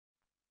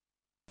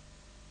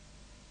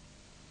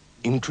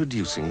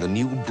Introducing the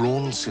new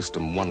Brawn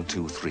System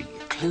 123.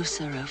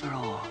 Closer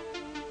overall.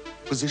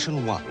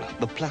 Position 1,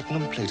 the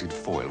platinum-plated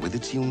foil with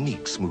its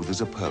unique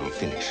smooth-as-a-pearl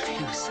finish.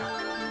 Closer.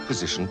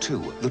 Position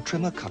 2, the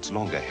trimmer cuts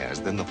longer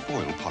hairs, then the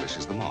foil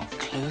polishes them off.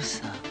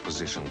 Closer.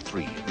 Position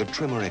 3, the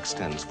trimmer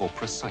extends for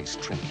precise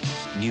trimming.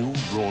 New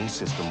Brawn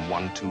System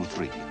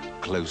 123.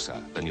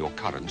 Closer than your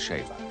current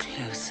shaver.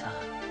 Closer.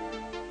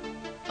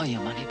 Or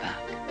your money back.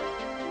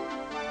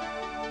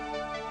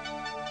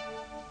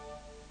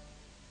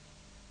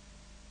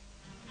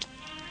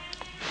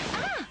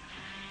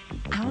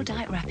 Our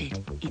Diet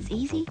Rapid. It's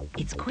easy,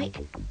 it's quick,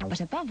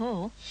 but above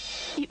all,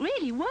 it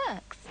really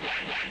works.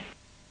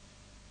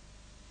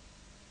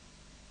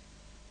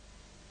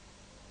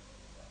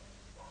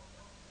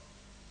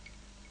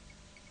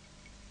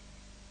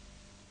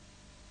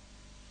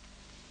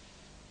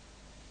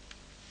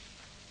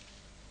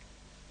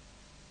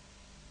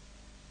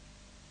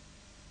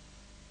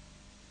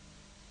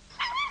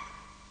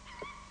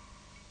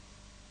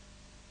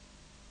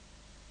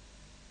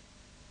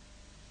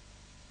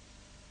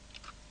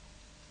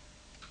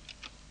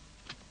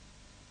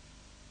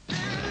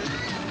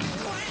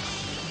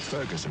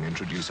 Ferguson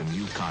introduced a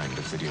new kind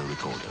of video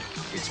recorder.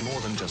 It's more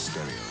than just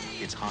stereo.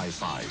 It's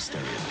hi-fi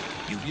stereo.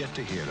 You've yet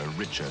to hear a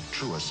richer,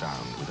 truer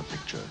sound with a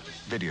picture.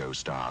 Video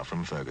Star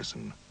from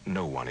Ferguson.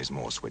 No one is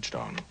more switched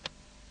on.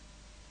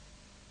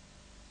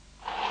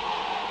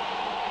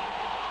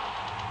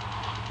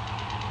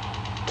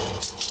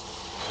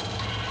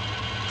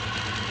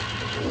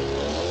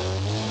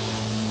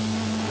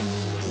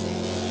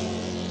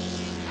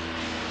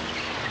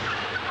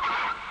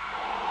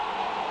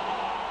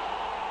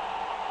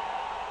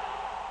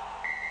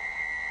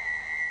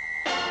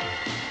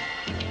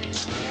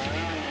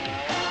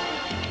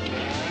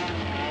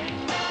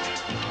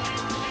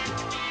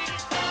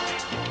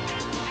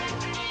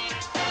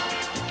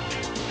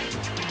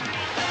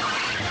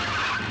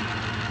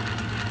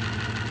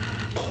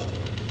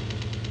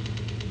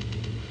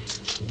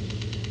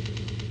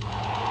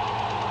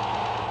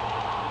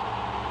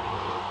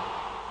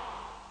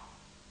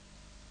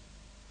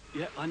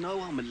 Yeah, I know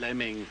I'm a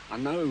lemming. I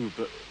know,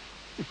 but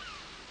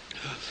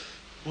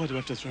why do I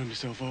have to throw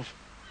myself off?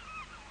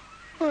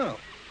 Well,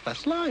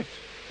 that's life.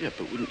 Yeah,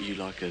 but wouldn't you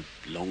like a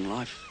long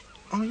life?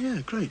 Oh,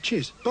 yeah, great.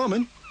 Cheers.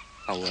 Barman?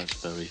 Oh,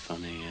 that's very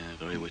funny,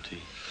 very witty.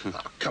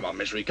 Oh, come on,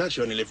 Miss Rikas,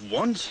 you only live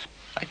once.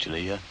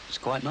 Actually, it's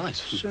quite nice.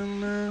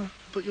 Shall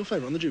put your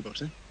favourite on the jukebox,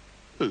 then?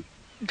 Who?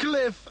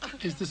 Cliff.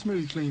 It's the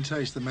smooth, clean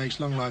taste that makes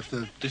long life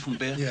the... Different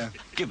beer? Yeah.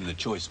 Given the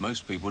choice,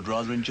 most people would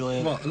rather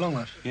enjoy a... What, a long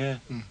life? Yeah.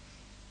 Mm.